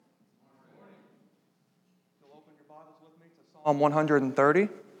Psalm 130.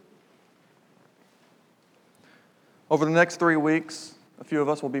 Over the next 3 weeks, a few of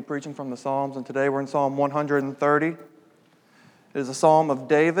us will be preaching from the Psalms, and today we're in Psalm 130. It is a psalm of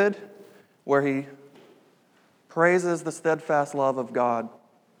David where he praises the steadfast love of God.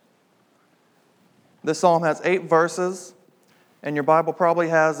 This psalm has 8 verses, and your Bible probably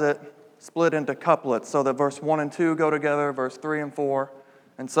has it split into couplets so that verse 1 and 2 go together, verse 3 and 4,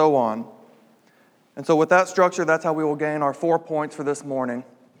 and so on. And so with that structure, that's how we will gain our 4 points for this morning.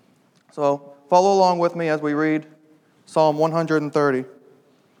 So follow along with me as we read Psalm 130.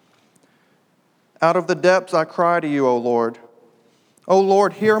 Out of the depths I cry to you, O Lord. O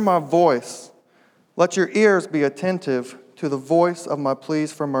Lord, hear my voice. Let your ears be attentive to the voice of my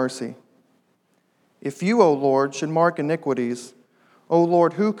pleas for mercy. If you, O Lord, should mark iniquities, O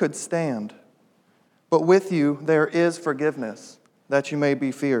Lord, who could stand? But with you there is forgiveness, that you may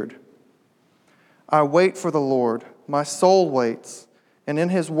be feared. I wait for the Lord, my soul waits, and in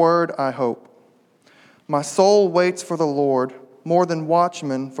his word I hope. My soul waits for the Lord more than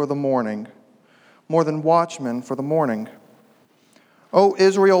watchmen for the morning. More than watchmen for the morning. O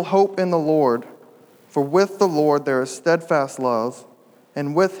Israel, hope in the Lord, for with the Lord there is steadfast love,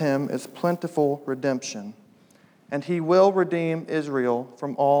 and with him is plentiful redemption. And he will redeem Israel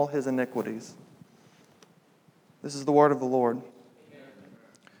from all his iniquities. This is the word of the Lord.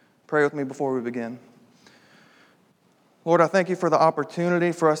 Pray with me before we begin. Lord, I thank you for the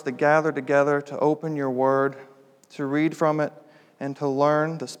opportunity for us to gather together, to open your word, to read from it, and to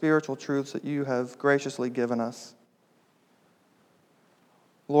learn the spiritual truths that you have graciously given us.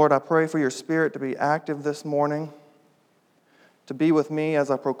 Lord, I pray for your Spirit to be active this morning, to be with me as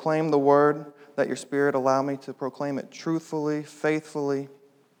I proclaim the word, that your Spirit allow me to proclaim it truthfully, faithfully,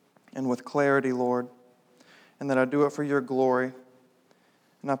 and with clarity, Lord, and that I do it for your glory.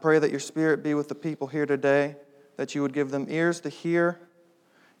 And I pray that your Spirit be with the people here today, that you would give them ears to hear,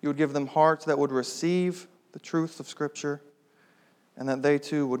 you would give them hearts that would receive the truths of Scripture, and that they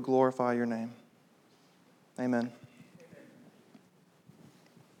too would glorify your name. Amen.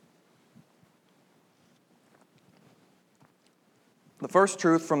 The first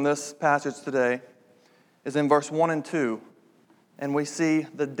truth from this passage today is in verse 1 and 2, and we see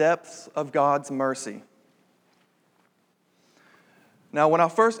the depths of God's mercy. Now, when I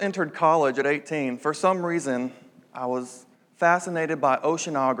first entered college at 18, for some reason, I was fascinated by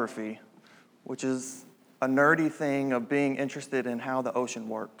oceanography, which is a nerdy thing of being interested in how the ocean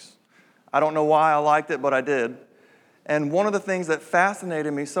works. I don't know why I liked it, but I did. And one of the things that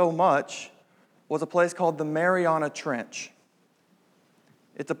fascinated me so much was a place called the Mariana Trench.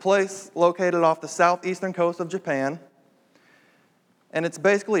 It's a place located off the southeastern coast of Japan, and it's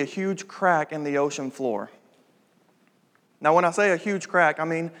basically a huge crack in the ocean floor. Now, when I say a huge crack, I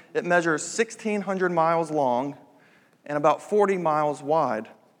mean it measures 1,600 miles long and about 40 miles wide.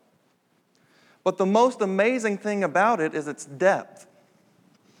 But the most amazing thing about it is its depth.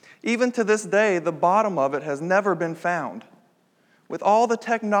 Even to this day, the bottom of it has never been found. With all the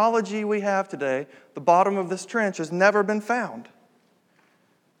technology we have today, the bottom of this trench has never been found.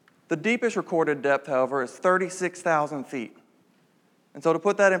 The deepest recorded depth, however, is 36,000 feet. And so to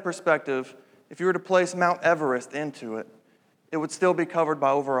put that in perspective, if you were to place Mount Everest into it, it would still be covered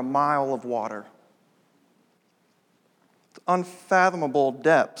by over a mile of water. It's unfathomable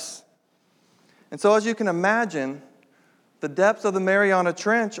depths. And so as you can imagine, the depths of the Mariana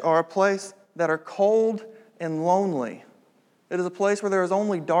Trench are a place that are cold and lonely. It is a place where there is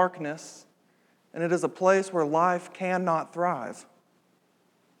only darkness, and it is a place where life cannot thrive.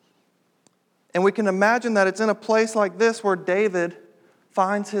 And we can imagine that it's in a place like this where David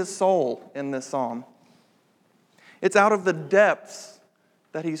finds his soul in this psalm. It's out of the depths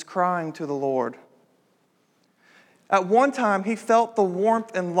that he's crying to the Lord. At one time, he felt the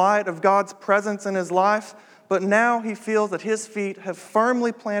warmth and light of God's presence in his life, but now he feels that his feet have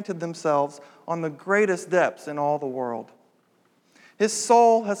firmly planted themselves on the greatest depths in all the world. His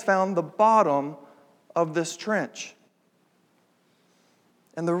soul has found the bottom of this trench.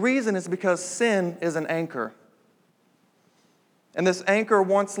 And the reason is because sin is an anchor. And this anchor,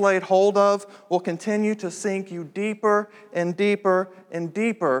 once laid hold of, will continue to sink you deeper and deeper and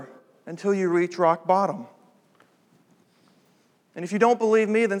deeper until you reach rock bottom. And if you don't believe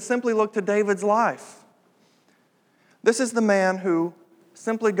me, then simply look to David's life. This is the man who,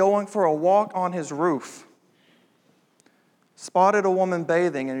 simply going for a walk on his roof, spotted a woman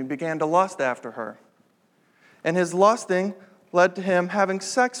bathing and he began to lust after her. And his lusting led to him having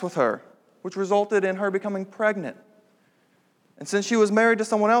sex with her, which resulted in her becoming pregnant. And since she was married to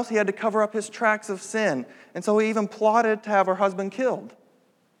someone else, he had to cover up his tracks of sin. And so he even plotted to have her husband killed.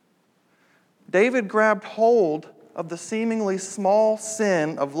 David grabbed hold of the seemingly small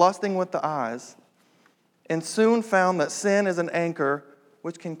sin of lusting with the eyes, and soon found that sin is an anchor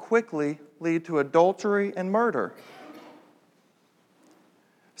which can quickly lead to adultery and murder.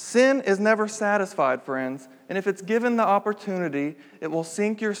 Sin is never satisfied, friends, and if it's given the opportunity, it will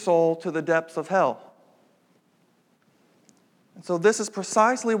sink your soul to the depths of hell. And so this is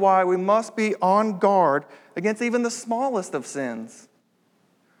precisely why we must be on guard against even the smallest of sins.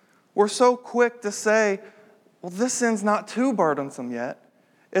 We're so quick to say, well, this sin's not too burdensome yet.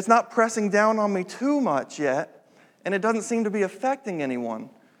 It's not pressing down on me too much yet, and it doesn't seem to be affecting anyone.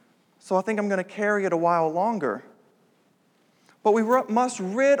 So I think I'm going to carry it a while longer. But we must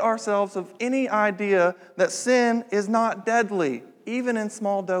rid ourselves of any idea that sin is not deadly, even in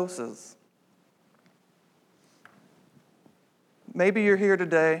small doses. Maybe you're here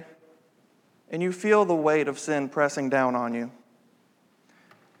today and you feel the weight of sin pressing down on you.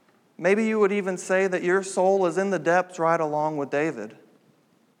 Maybe you would even say that your soul is in the depths right along with David.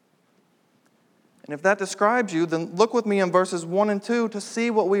 And if that describes you, then look with me in verses 1 and 2 to see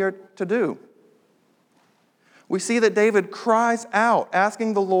what we are to do. We see that David cries out,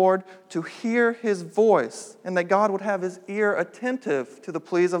 asking the Lord to hear his voice and that God would have his ear attentive to the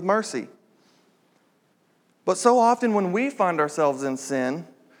pleas of mercy. But so often when we find ourselves in sin,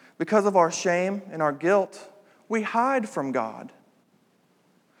 because of our shame and our guilt, we hide from God.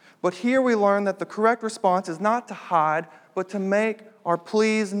 But here we learn that the correct response is not to hide, but to make our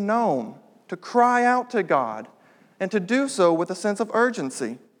pleas known, to cry out to God, and to do so with a sense of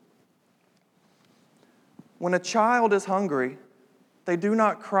urgency. When a child is hungry, they do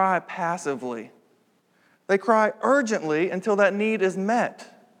not cry passively. They cry urgently until that need is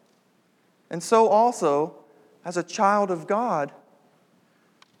met. And so also, as a child of God,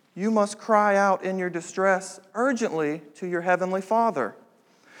 you must cry out in your distress urgently to your Heavenly Father.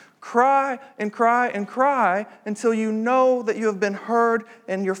 Cry and cry and cry until you know that you have been heard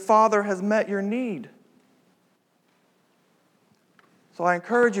and your Father has met your need. So I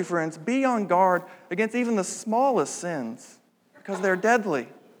encourage you, friends, be on guard against even the smallest sins because they're deadly.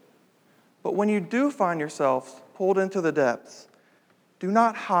 But when you do find yourselves pulled into the depths, do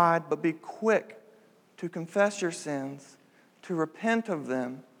not hide, but be quick to confess your sins, to repent of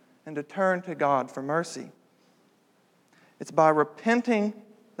them, and to turn to God for mercy. It's by repenting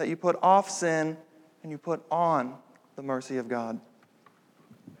that you put off sin and you put on the mercy of God.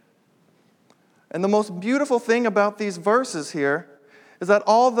 And the most beautiful thing about these verses here is that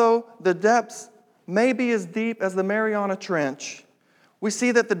although the depths may be as deep as the Mariana Trench, we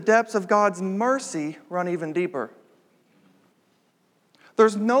see that the depths of God's mercy run even deeper.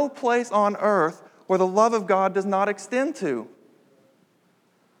 There's no place on earth where the love of God does not extend to.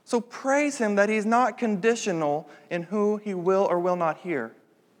 So praise Him that He's not conditional in who He will or will not hear.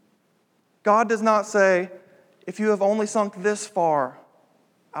 God does not say, if you have only sunk this far,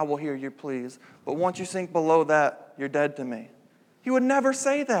 I will hear you, please. But once you sink below that, you're dead to me. He would never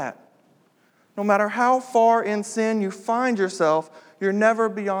say that. No matter how far in sin you find yourself, you're never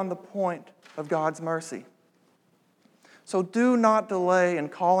beyond the point of God's mercy. So do not delay in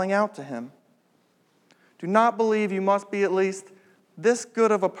calling out to Him. Do not believe you must be at least this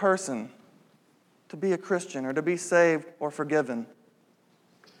good of a person to be a Christian or to be saved or forgiven.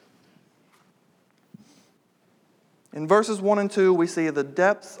 In verses 1 and 2, we see the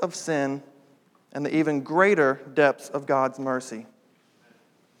depths of sin and the even greater depths of God's mercy.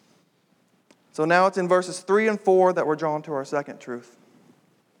 So now it's in verses 3 and 4 that we're drawn to our second truth.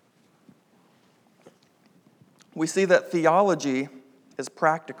 We see that theology is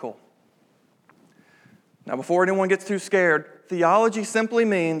practical. Now, before anyone gets too scared, theology simply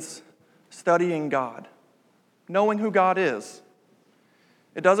means studying God, knowing who God is.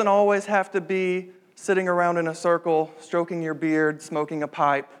 It doesn't always have to be sitting around in a circle, stroking your beard, smoking a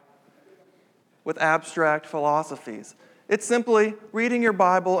pipe with abstract philosophies. It's simply reading your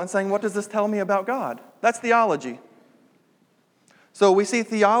Bible and saying, what does this tell me about God? That's theology. So we see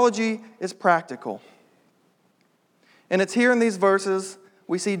theology is practical. And it's here in these verses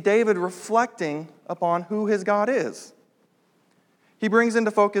we see David reflecting upon who his God is. He brings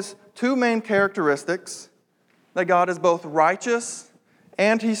into focus two main characteristics, that God is both righteous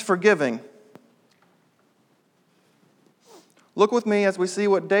and He's forgiving. Look with me as we see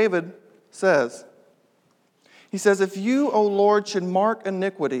what David says. He says, if you, O Lord, should mark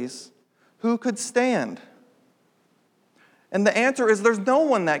iniquities, who could stand? And the answer is there's no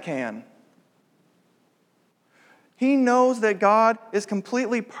one that can. He knows that God is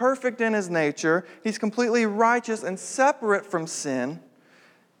completely perfect in His nature. He's completely righteous and separate from sin,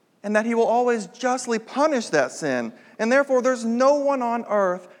 and that He will always justly punish that sin. And therefore, there's no one on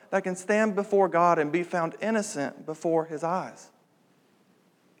earth that can stand before God and be found innocent before His eyes.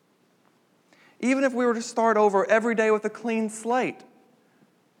 Even if we were to start over every day with a clean slate,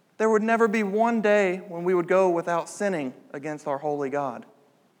 there would never be one day when we would go without sinning against our holy God.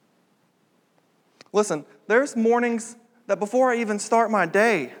 Listen, there's mornings that before I even start my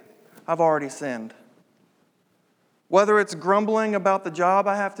day, I've already sinned. Whether it's grumbling about the job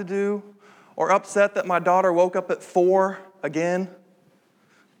I have to do, or upset that my daughter woke up at 4 again.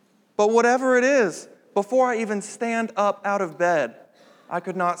 But whatever it is, before I even stand up out of bed, I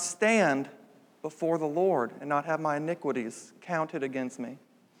could not stand before the Lord and not have my iniquities counted against me.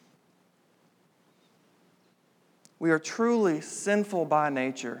 We are truly sinful by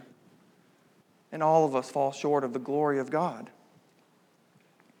nature, and all of us fall short of the glory of God.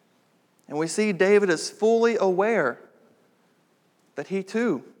 And we see David is fully aware that he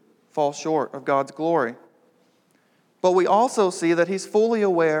too falls short of God's glory. But we also see that he's fully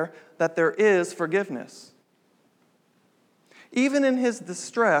aware that there is forgiveness. Even in his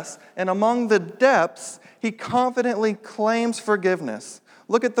distress and among the depths, he confidently claims forgiveness.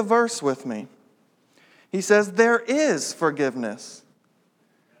 Look at the verse with me. He says, there is forgiveness.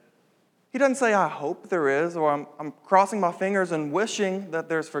 He doesn't say, I hope there is, or I'm crossing my fingers and wishing that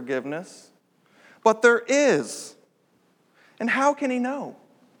there's forgiveness. But there is. And how can he know?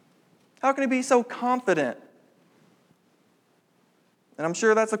 How can he be so confident? And I'm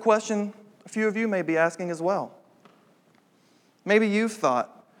sure that's a question a few of you may be asking as well. Maybe you've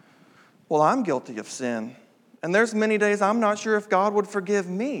thought, well, I'm guilty of sin, and there's many days I'm not sure if God would forgive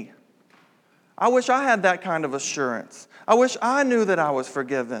me. I wish I had that kind of assurance. I wish I knew that I was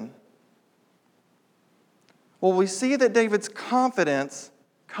forgiven. Well, we see that David's confidence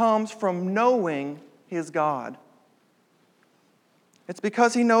comes from knowing his God. It's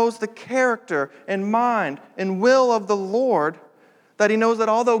because he knows the character and mind and will of the Lord that he knows that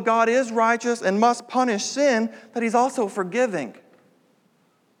although God is righteous and must punish sin, that he's also forgiving.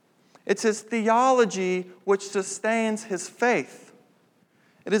 It's his theology which sustains his faith.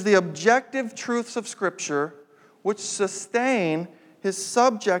 It is the objective truths of Scripture which sustain his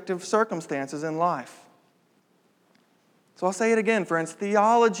subjective circumstances in life. So I'll say it again, friends.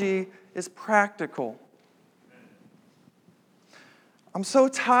 Theology is practical. I'm so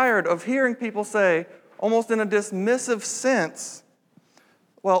tired of hearing people say, almost in a dismissive sense,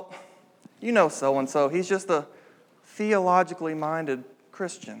 well, you know so-and-so, he's just a theologically minded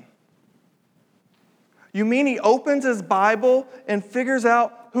Christian. You mean he opens his Bible and figures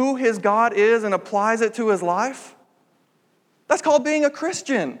out who his God is and applies it to his life? That's called being a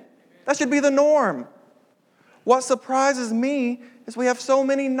Christian. That should be the norm. What surprises me is we have so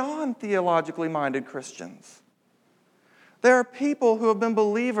many non-theologically minded Christians. There are people who have been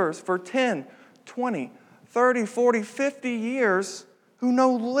believers for 10, 20, 30, 40, 50 years who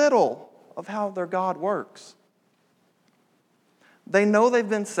know little of how their God works. They know they've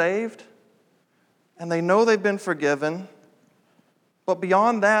been saved, and they know they've been forgiven, but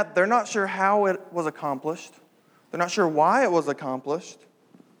beyond that, they're not sure how it was accomplished. They're not sure why it was accomplished.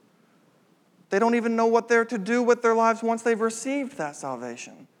 They don't even know what they're to do with their lives once they've received that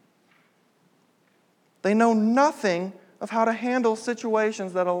salvation. They know nothing of how to handle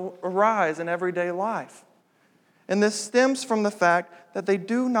situations that arise in everyday life. And this stems from the fact that they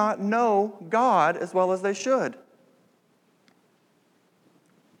do not know God as well as they should.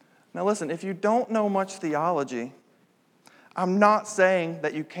 Now listen, if you don't know much theology, I'm not saying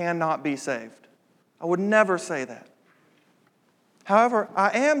that you cannot be saved. I would never say that. However,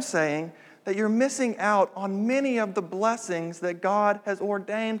 I am saying that you're missing out on many of the blessings that God has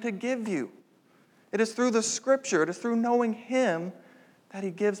ordained to give you. It is through the Scripture, it is through knowing Him that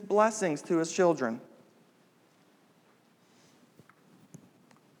He gives blessings to His children.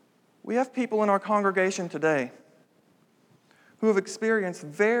 We have people in our congregation today who have experienced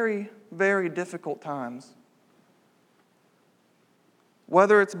very, very difficult times.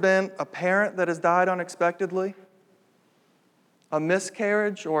 Whether it's been a parent that has died unexpectedly, a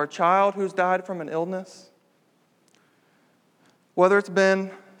miscarriage, or a child who's died from an illness. Whether it's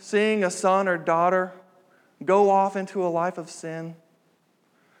been seeing a son or daughter go off into a life of sin.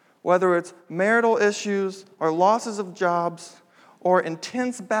 Whether it's marital issues or losses of jobs or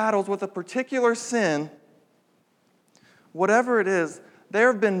intense battles with a particular sin, whatever it is,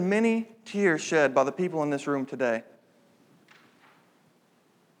 there have been many tears shed by the people in this room today.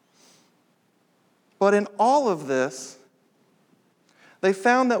 But in all of this, they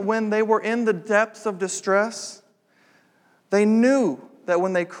found that when they were in the depths of distress, they knew that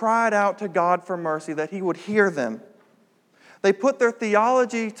when they cried out to God for mercy, that He would hear them. They put their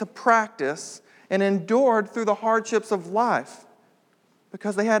theology to practice and endured through the hardships of life.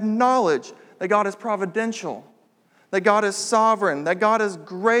 because they had knowledge that God is providential, that God is sovereign, that God is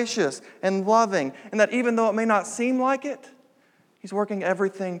gracious and loving, and that even though it may not seem like it, He's working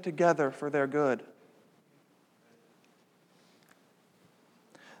everything together for their good.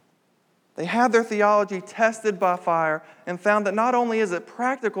 They had their theology tested by fire and found that not only is it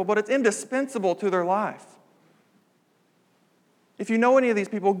practical, but it's indispensable to their life. If you know any of these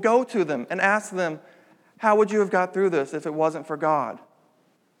people, go to them and ask them, how would you have got through this if it wasn't for God?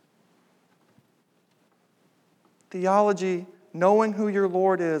 Theology, knowing who your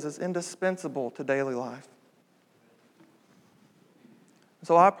Lord is indispensable to daily life.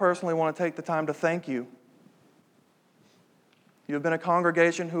 So I personally want to take the time to thank you. You have been a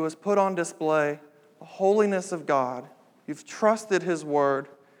congregation who has put on display the holiness of God. You've trusted His Word,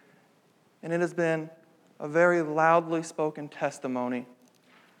 and it has been a very loudly spoken testimony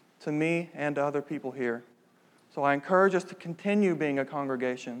to me and to other people here. So I encourage us to continue being a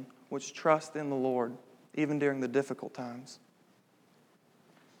congregation which trusts in the Lord, even during the difficult times.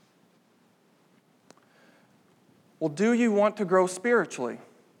 Well, do you want to grow spiritually?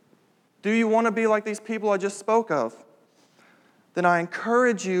 Do you want to be like these people I just spoke of? Then I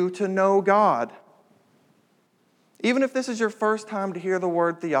encourage you to know God. Even if this is your first time to hear the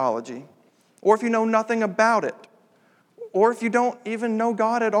word theology, or if you know nothing about it, or if you don't even know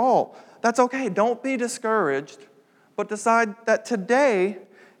God at all, that's okay. Don't be discouraged, but decide that today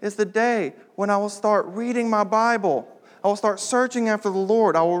is the day when I will start reading my Bible. I will start searching after the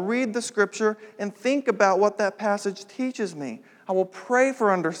Lord. I will read the Scripture and think about what that passage teaches me. I will pray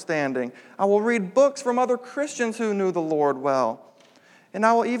for understanding. I will read books from other Christians who knew the Lord well. And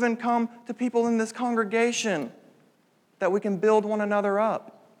I will even come to people in this congregation that we can build one another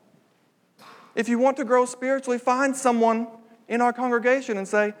up. If you want to grow spiritually, find someone in our congregation and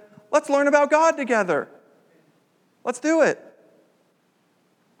say, let's learn about God together. Let's do it.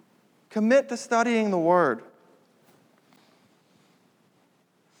 Commit to studying the Word.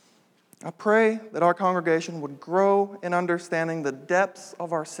 I pray that our congregation would grow in understanding the depths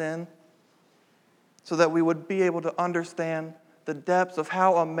of our sin so that we would be able to understand the depths of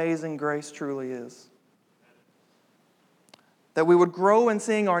how amazing grace truly is. That we would grow in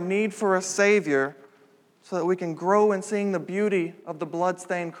seeing our need for a Savior so that we can grow in seeing the beauty of the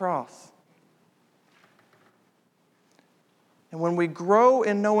blood-stained cross. And when we grow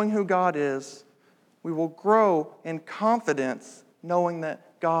in knowing who God is, we will grow in confidence knowing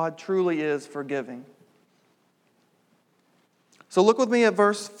that God truly is forgiving. So look with me at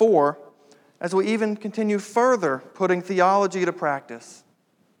verse 4 as we even continue further putting theology to practice.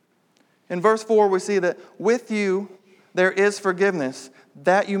 In verse 4 we see that with you there is forgiveness,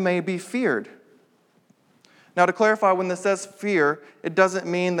 that you may be feared. Now to clarify, when this says fear, it doesn't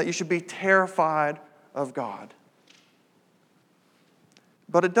mean that you should be terrified of God.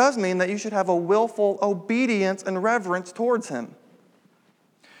 But it does mean that you should have a willful obedience and reverence towards Him.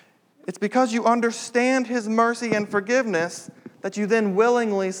 It's because you understand His mercy and forgiveness that you then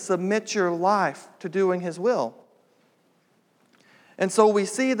willingly submit your life to doing His will. And so we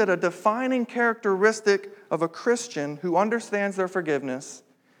see that a defining characteristic of a Christian who understands their forgiveness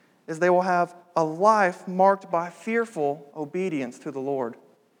is they will have a life marked by fearful obedience to the Lord.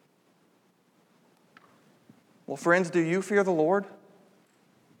 Well, friends, do you fear the Lord?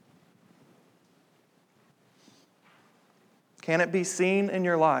 Can it be seen in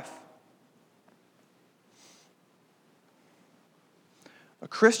your life? A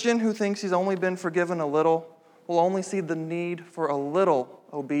Christian who thinks he's only been forgiven a little will only see the need for a little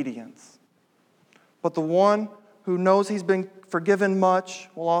obedience. But the one who knows he's been forgiven much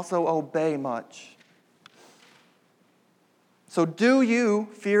will also obey much. So do you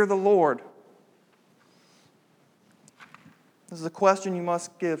fear the Lord? This is a question you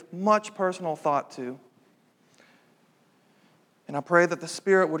must give much personal thought to. And I pray that the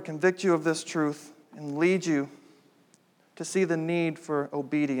Spirit would convict you of this truth and lead you to see the need for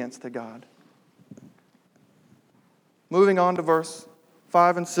obedience to God. Moving on to verse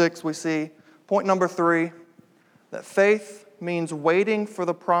 5 and 6, we see point number 3, that faith means waiting for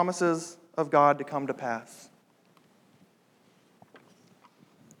the promises of God to come to pass.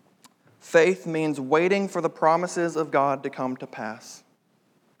 Faith means waiting for the promises of God to come to pass.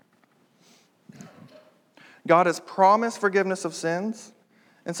 God has promised forgiveness of sins,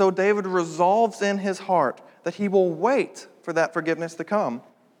 and so David resolves in his heart that he will wait for that forgiveness to come.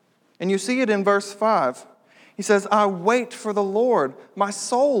 And you see it in verse 5. He says, I wait for the Lord. My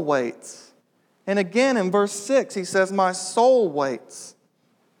soul waits. And again in verse 6, he says, my soul waits.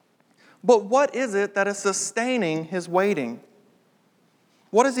 But what is it that is sustaining his waiting?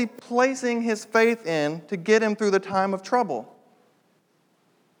 What is he placing his faith in to get him through the time of trouble?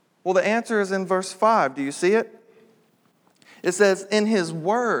 Well, the answer is in verse 5. Do you see it? It says, "In his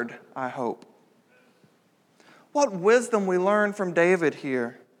word I hope." What wisdom we learn from David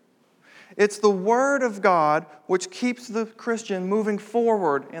here. It's the word of God which keeps the Christian moving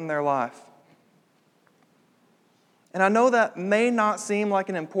forward in their life. And I know that may not seem like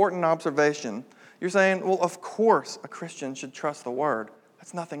an important observation. You're saying, well, of course a Christian should trust the word.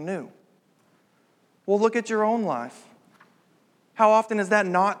 That's nothing new. Well, look at your own life. How often is that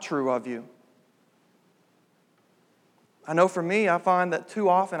not true of you? I know for me, I find that too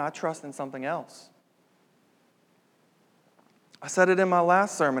often I trust in something else. I said it in my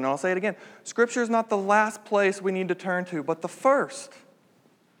last sermon, and I'll say it again. Scripture is not the last place we need to turn to, but the first.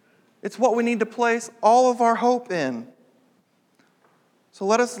 It's what we need to place all of our hope in. So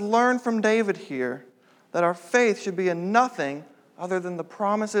let us learn from David here that our faith should be in nothing other than the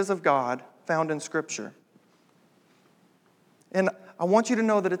promises of God found in Scripture. And I want you to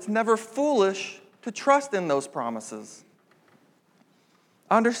know that it's never foolish to trust in those promises.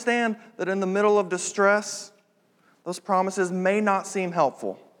 Understand that in the middle of distress, those promises may not seem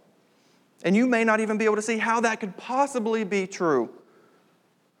helpful. And you may not even be able to see how that could possibly be true.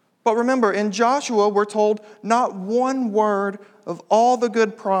 But remember, in Joshua, we're told not one word of all the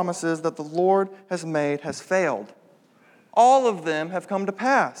good promises that the Lord has made has failed. All of them have come to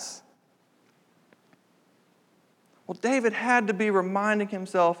pass. Well, David had to be reminding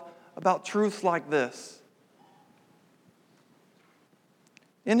himself about truths like this.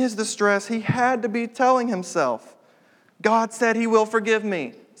 In his distress, he had to be telling himself, God said he will forgive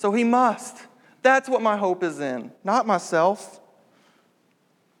me, so he must. That's what my hope is in, not myself.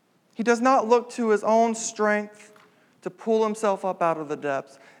 He does not look to his own strength to pull himself up out of the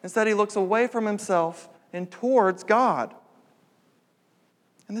depths. Instead, he looks away from himself and towards God.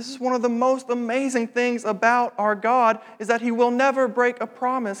 And this is one of the most amazing things about our God, is that he will never break a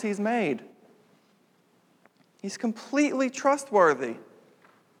promise he's made. He's completely trustworthy.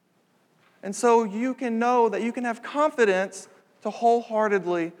 And so you can know that you can have confidence to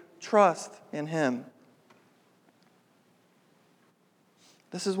wholeheartedly trust in him.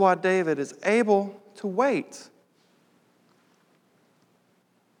 This is why David is able to wait.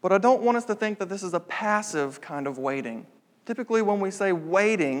 But I don't want us to think that this is a passive kind of waiting. Typically when we say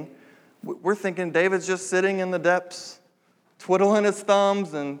waiting, we're thinking David's just sitting in the depths, twiddling his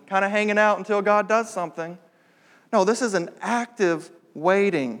thumbs and kind of hanging out until God does something. No, this is an active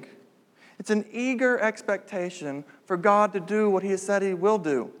waiting. It's an eager expectation for God to do what he has said he will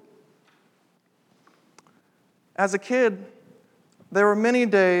do. As a kid, there were many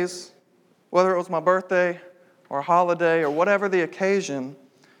days, whether it was my birthday or a holiday or whatever the occasion,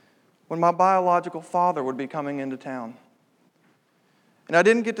 when my biological father would be coming into town. And I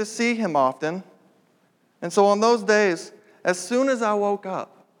didn't get to see him often. And so on those days, as soon as I woke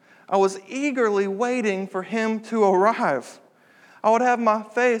up, I was eagerly waiting for him to arrive. I would have my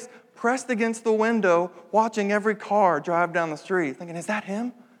face pressed against the window, watching every car drive down the street, thinking, is that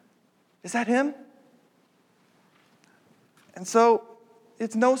him? Is that him? And so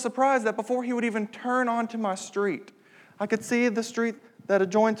it's no surprise that before he would even turn onto my street, I could see the street that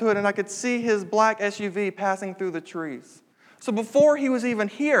adjoined to it, and I could see his black SUV passing through the trees. So before he was even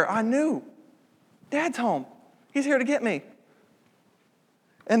here, I knew, Dad's home. He's here to get me.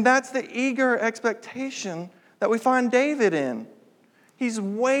 And that's the eager expectation that we find David in. He's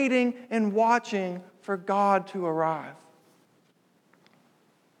waiting and watching for God to arrive.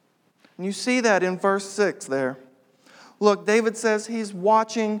 And you see that in verse 6 there. Look, David says he's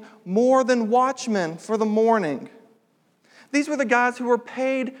watching more than watchmen for the morning. These were the guys who were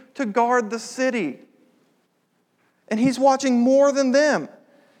paid to guard the city. And he's watching more than them.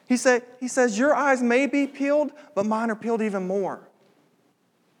 He says, your eyes may be peeled, but mine are peeled even more.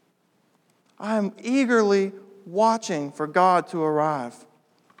 I am eagerly watching for God to arrive.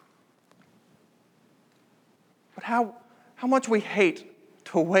 But how much we hate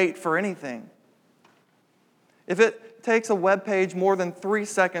to wait for anything. If it takes a web page more than 3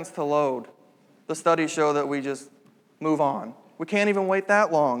 seconds to load, the studies show that we just move on. We can't even wait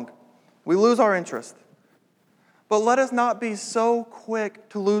that long. We lose our interest. But let us not be so quick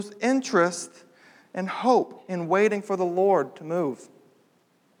to lose interest and hope in waiting for the Lord to move.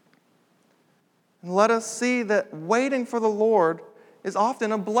 And let us see that waiting for the Lord is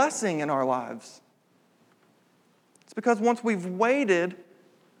often a blessing in our lives. It's because once we've waited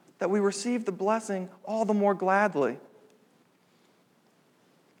that we receive the blessing all the more gladly.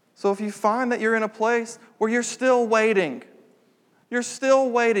 So if you find that you're in a place where you're still waiting,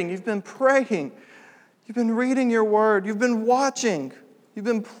 you've been praying, you've been reading your word, you've been watching, you've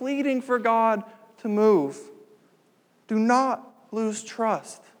been pleading for God to move, do not lose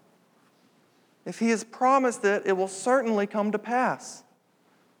trust If He has promised it, it will certainly come to pass.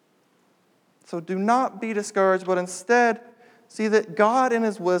 So do not be discouraged, but instead see that God in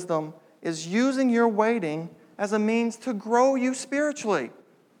His wisdom is using your waiting as a means to grow you spiritually.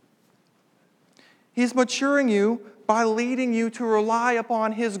 He's maturing you by leading you to rely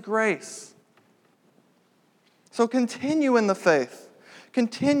upon His grace. So continue in the faith.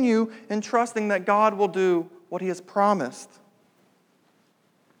 Continue in trusting that God will do what He has promised.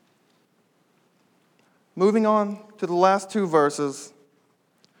 Moving on to the last two verses,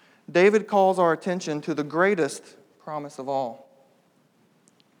 David calls our attention to the greatest promise of all.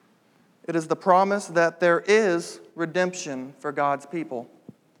 It is the promise that there is redemption for God's people.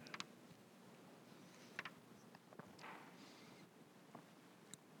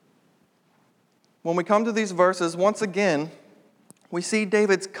 When we come to these verses, once again, we see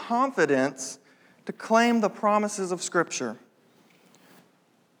David's confidence to claim the promises of Scripture.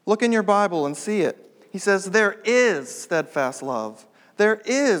 Look in your Bible and see it. He says, there is steadfast love. There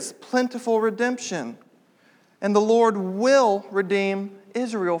is plentiful redemption. And the Lord will redeem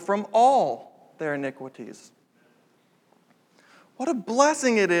Israel from all their iniquities. What a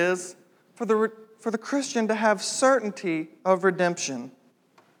blessing it is for the Christian to have certainty of redemption.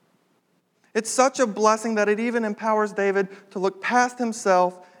 It's such a blessing that it even empowers David to look past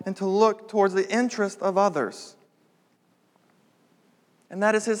himself and to look towards the interest of others. And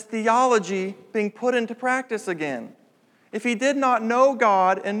that is his theology being put into practice again. If he did not know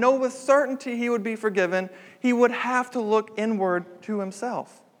God and know with certainty he would be forgiven, he would have to look inward to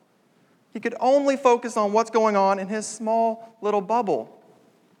himself. He could only focus on what's going on in his small little bubble.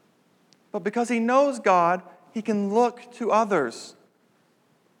 But because he knows God, he can look to others.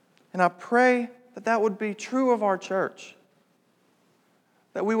 And I pray that that would be true of our church.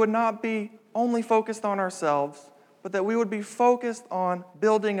 That we would not be only focused on ourselves, but that we would be focused on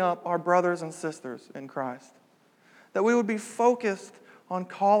building up our brothers and sisters in Christ. That we would be focused on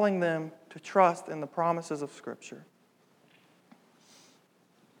calling them to trust in the promises of Scripture.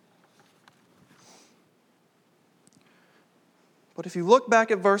 But if you look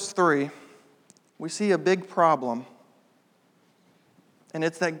back at verse 3, we see a big problem. And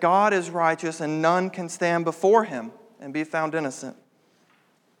it's that God is righteous and none can stand before Him and be found innocent.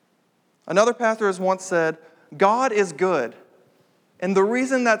 Another pastor has once said, God is good. And the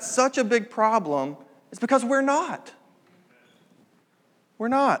reason that's such a big problem is because we're not. We're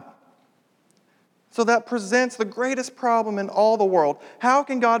not. So that presents the greatest problem in all the world. How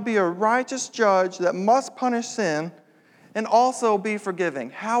can God be a righteous judge that must punish sin and also be forgiving?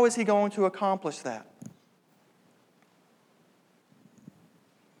 How is He going to accomplish that?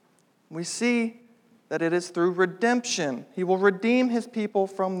 We see that it is through redemption. He will redeem His people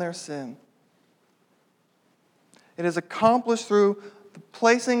from their sin. It is accomplished through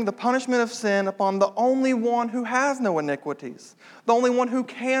placing the punishment of sin upon the only one who has no iniquities, the only one who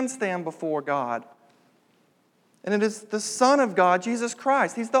can stand before God. And it is the Son of God, Jesus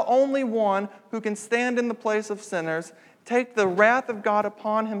Christ. He's the only one who can stand in the place of sinners, take the wrath of God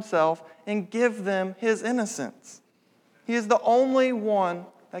upon Himself, and give them His innocence. He is the only one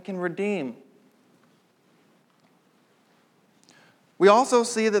that can redeem. We also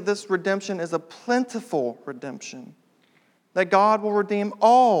see that this redemption is a plentiful redemption, that God will redeem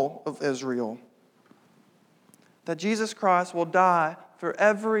all of Israel, that Jesus Christ will die for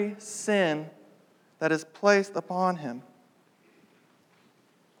every sin that is placed upon Him.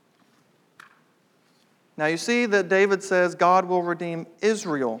 Now you see that David says God will redeem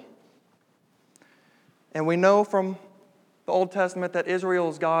Israel. And we know from the Old Testament that Israel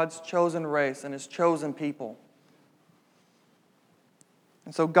is God's chosen race and His chosen people.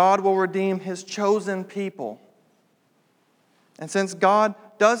 And so God will redeem His chosen people. And since God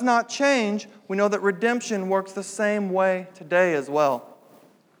does not change, we know that redemption works the same way today as well.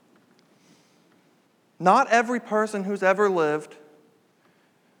 Not every person who's ever lived,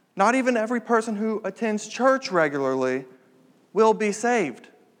 not even every person who attends church regularly, will be saved.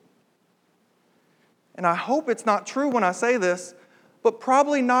 And I hope it's not true when I say this, but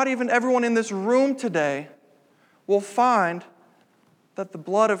probably not even everyone in this room today will find that the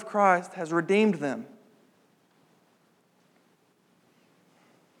blood of Christ has redeemed them.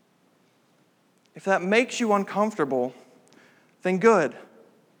 If that makes you uncomfortable, then good.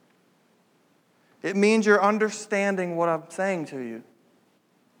 It means you're understanding what I'm saying to you.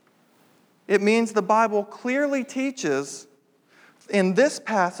 It means the Bible clearly teaches in this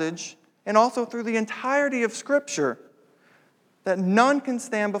passage and also through the entirety of Scripture that none can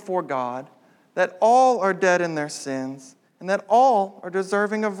stand before God, that all are dead in their sins, and that all are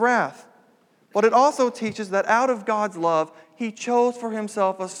deserving of wrath. But it also teaches that out of God's love, He chose for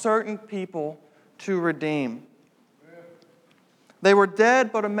Himself a certain people to redeem. They were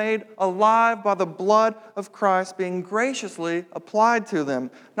dead but are made alive by the blood of Christ being graciously applied to them,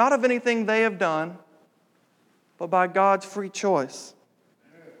 not of anything they have done, but by God's free choice.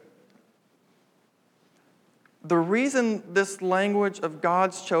 The reason this language of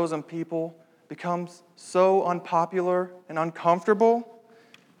God's chosen people becomes so unpopular and uncomfortable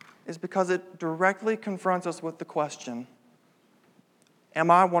is because it directly confronts us with the question, am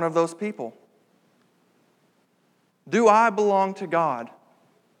I one of those people? Do I belong to God?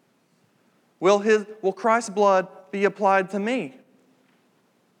 Will Christ's blood be applied to me?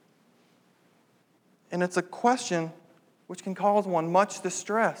 And it's a question which can cause one much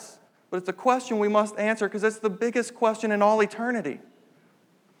distress. But it's a question we must answer because it's the biggest question in all eternity.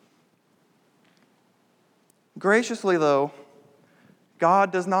 Graciously, though,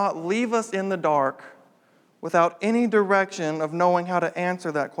 God does not leave us in the dark without any direction of knowing how to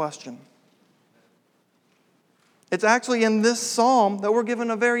answer that question. It's actually in this psalm that we're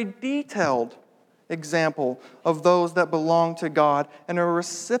given a very detailed example of those that belong to God and are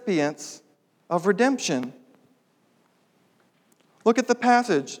recipients of redemption. Look at the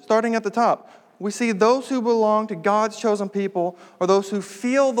passage, starting at the top. We see those who belong to God's chosen people are those who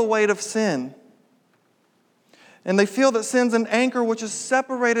feel the weight of sin. And they feel that sin's an anchor which has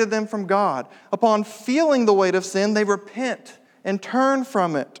separated them from God. Upon feeling the weight of sin, they repent and turn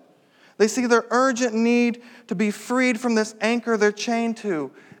from it. They see their urgent need to be freed from this anchor they're chained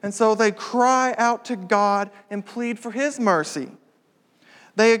to. And so they cry out to God and plead for His mercy.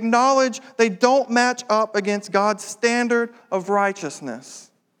 They acknowledge they don't match up against God's standard of righteousness.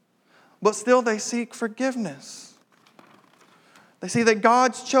 But still they seek forgiveness. They see that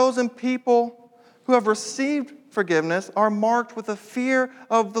God's chosen people who have received forgiveness are marked with a fear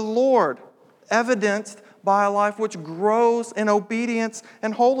of the Lord, evidenced by a life which grows in obedience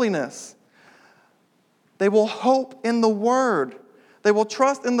and holiness. They will hope in the Word. They will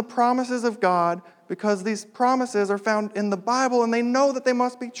trust in the promises of God because these promises are found in the Bible and they know that they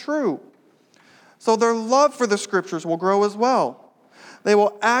must be true. So their love for the Scriptures will grow as well. They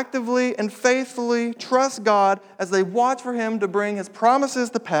will actively and faithfully trust God as they watch for Him to bring His promises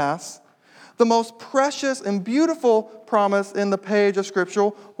to pass. The most precious and beautiful promise in the page of Scripture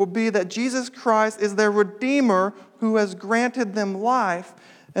will be that Jesus Christ is their Redeemer who has granted them life.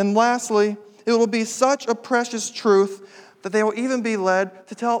 And lastly, it will be such a precious truth that they will even be led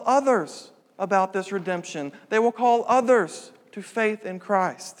to tell others about this redemption. They will call others to faith in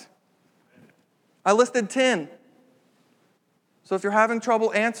Christ. I listed 10. So if you're having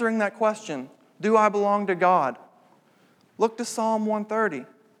trouble answering that question, do I belong to God? Look to Psalm 130.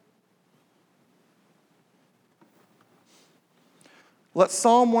 Let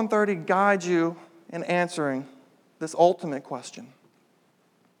Psalm 130 guide you in answering this ultimate question.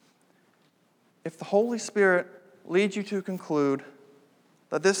 If the Holy Spirit leads you to conclude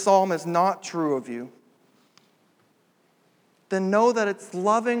that this psalm is not true of you, then know that it's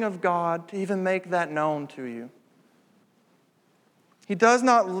loving of God to even make that known to you. He does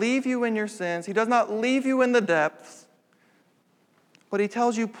not leave you in your sins. He does not leave you in the depths. But He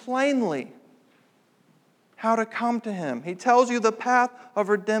tells you plainly how to come to Him. He tells you the path of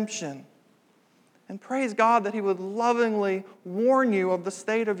redemption. And praise God that He would lovingly warn you of the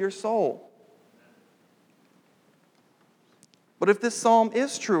state of your soul. But if this psalm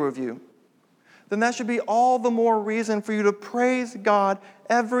is true of you, then that should be all the more reason for you to praise God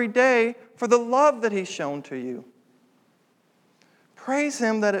every day for the love that He's shown to you. Praise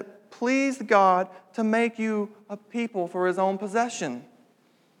Him that it pleased God to make you a people for His own possession.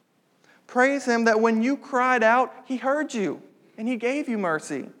 Praise Him that when you cried out, He heard you and He gave you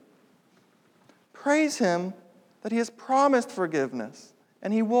mercy. Praise Him that He has promised forgiveness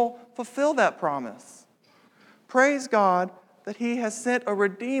and He will fulfill that promise. Praise God that He has sent a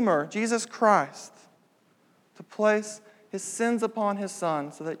Redeemer, Jesus Christ, to place His sins upon His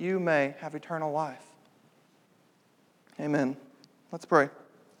Son so that you may have eternal life. Amen. Let's pray.